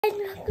And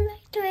welcome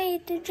back to my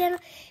YouTube channel.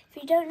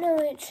 If you don't know,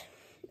 it's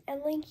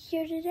Emily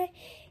here today,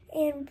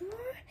 and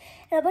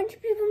a bunch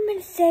of people have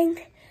been saying,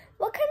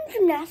 what kind of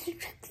gymnastic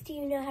tricks do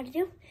you know how to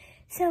do?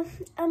 So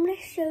I'm going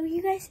to show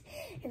you guys.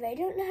 If I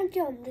don't know how to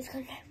do, I'm just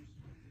going to,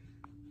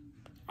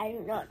 I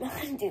do not know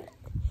how to do that,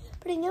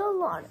 but I know a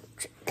lot of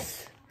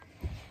tricks.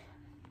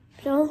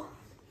 So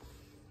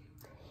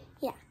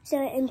yeah,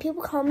 and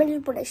people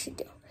commented what I should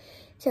do.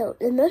 So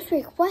the most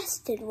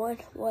requested one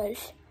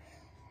was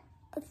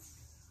a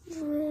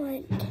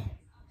front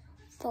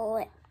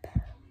flip.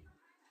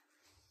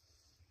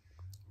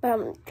 But I'm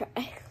gonna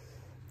try.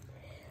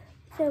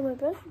 So my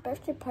brother's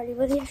birthday party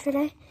was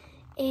yesterday,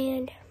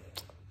 and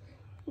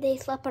they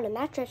slept on a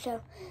mattress,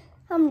 so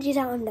I'm gonna do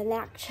that on the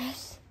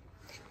mattress.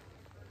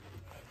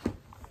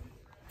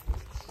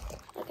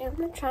 Okay, I'm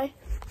gonna try.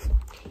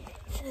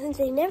 So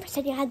they never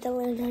said you had to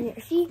land on your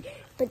feet,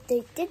 but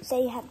they did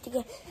say you have to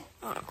get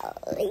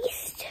at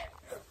least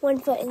 1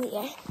 foot in the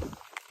air.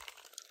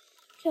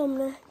 So I'm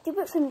gonna do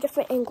it from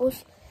different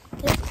angles.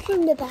 This is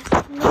from the back.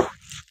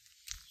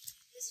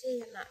 This is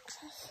the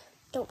mattress.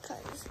 Don't try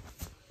this.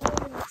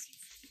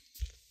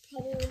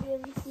 Probably won't be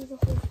able to see the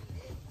whole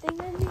thing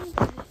on me,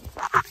 but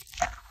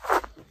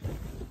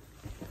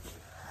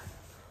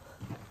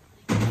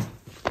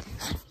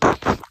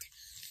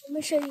I'm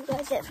gonna show you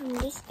guys it from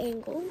this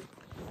angle.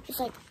 Just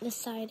like the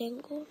side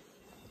angle.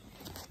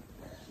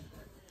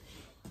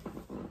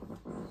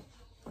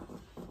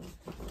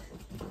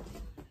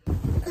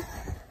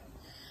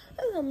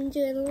 I'm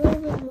doing a little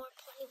bit more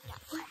pointing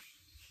that way.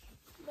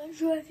 I'm not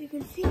sure if you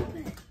can see,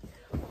 but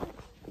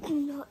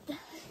I'm not.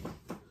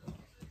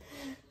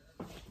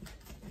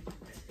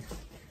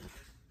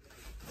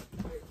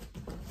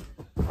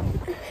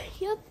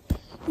 Yep.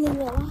 And then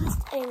the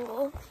last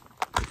angle.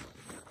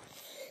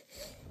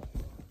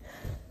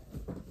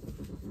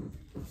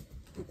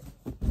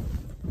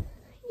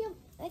 Yep,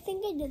 I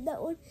think I did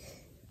that one.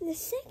 The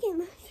second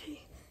most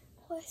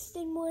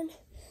requested one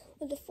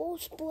was a full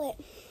split.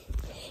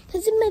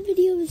 Because in my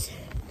videos,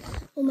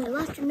 well, my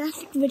last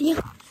gymnastics video,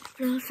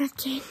 when I was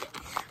 15,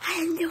 I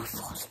didn't do a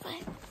full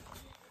split.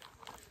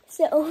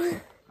 So,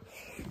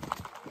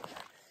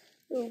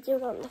 we do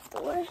it on the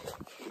floor.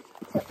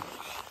 So,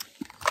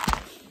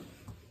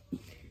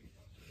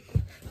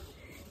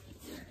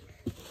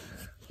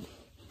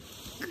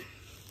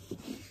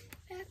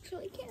 I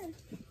actually can.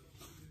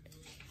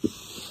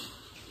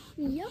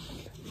 Yep.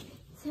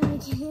 So I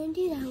can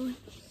do that one.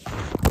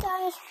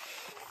 Guys,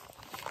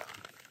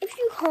 if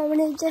you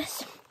commented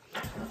this,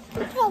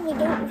 you probably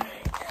don't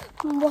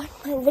watch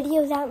my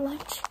videos that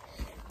much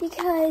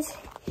because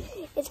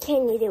it's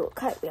can you do a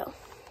cartwheel.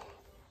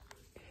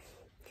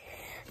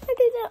 I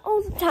do that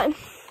all the time,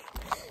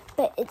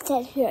 but it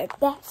says here at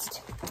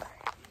best.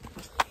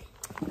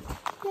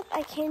 Yep,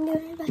 I can do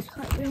my best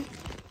cartwheel.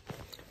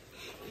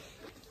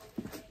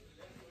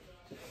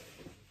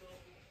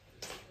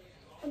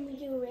 I'm gonna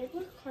do a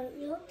regular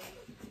cartwheel,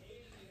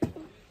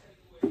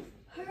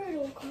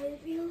 hurdle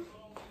cartwheel,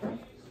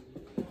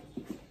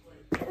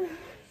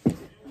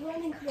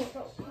 running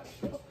hurdle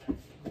cartwheel.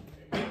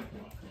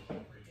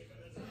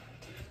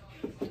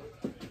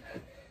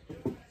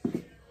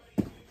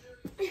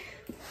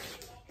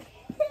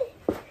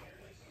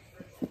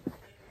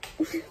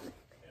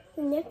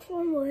 The next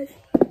one was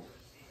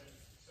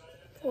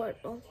forward.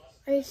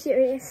 Are you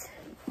serious?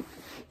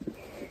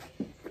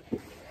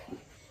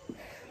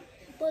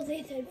 Well,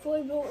 they said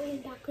forward roll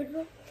and backward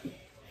roll.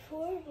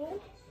 Forward roll.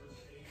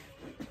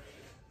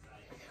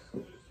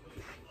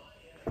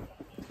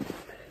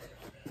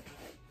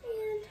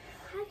 And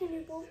I can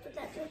do both, but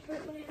that just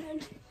hurt my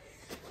hand.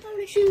 I'm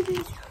gonna show you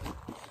guys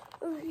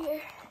over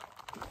here.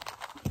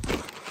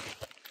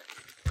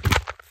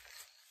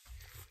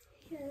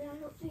 Yeah, I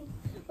don't think,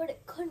 but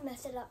it could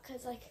mess it up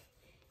because like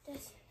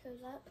this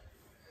goes up.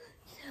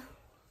 So,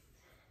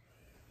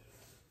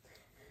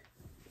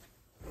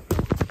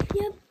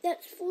 yep,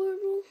 that's forward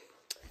roll.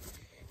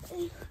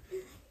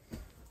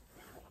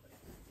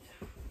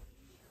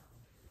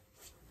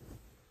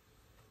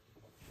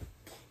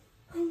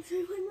 I'm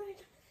sorry, one more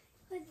time,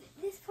 but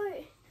this part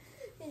is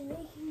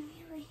making me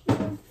my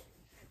hands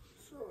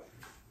sore.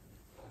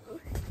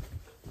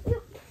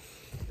 Yep.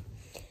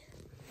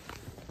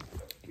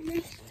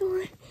 Next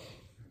one.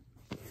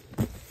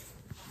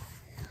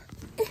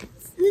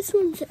 This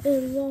one's a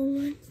long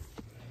one.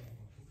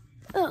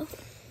 Oh.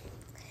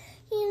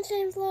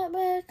 Handstand flat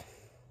back.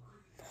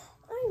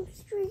 I'm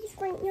streaks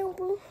right now,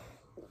 bro.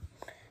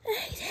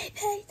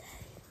 Hey.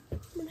 I'm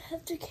gonna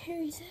have to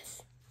carry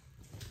this.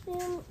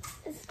 And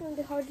it's gonna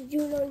be hard to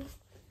do it on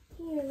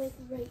here, like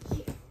right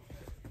here.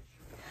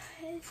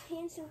 It's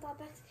handstand flat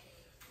backs.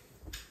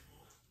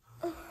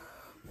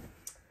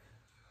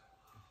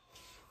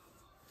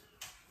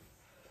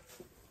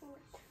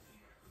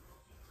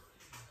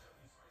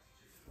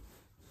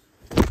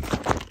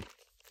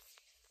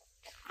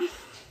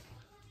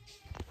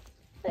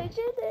 I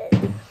did it.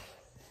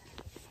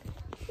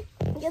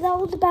 Yeah, that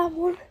was a bad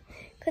one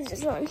because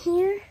it's on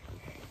here.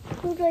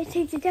 How do I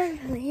take it down?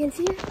 My hands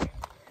here on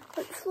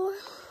the floor.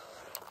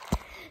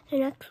 The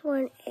next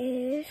one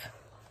is,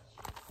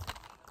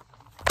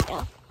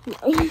 oh, no,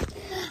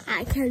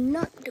 I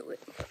cannot do it.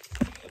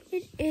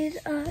 It is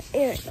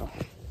Ariel.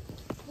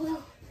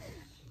 Well,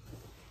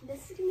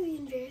 this is gonna be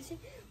embarrassing.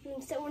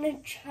 So I'm gonna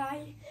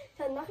try.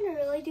 So I'm not gonna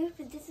really do it,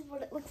 but this is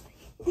what it looks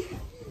like.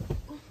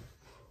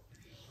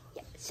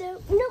 Yeah.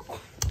 So no,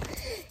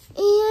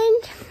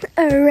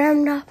 and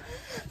around the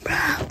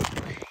brow.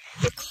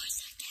 Of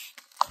course I can.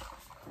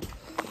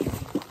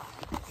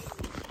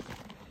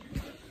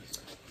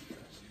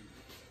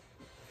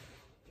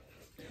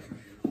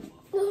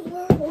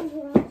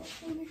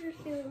 Let me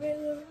just do a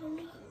regular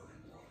round.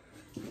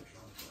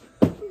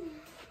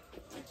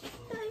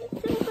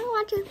 Thanks for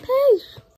watching. Peace.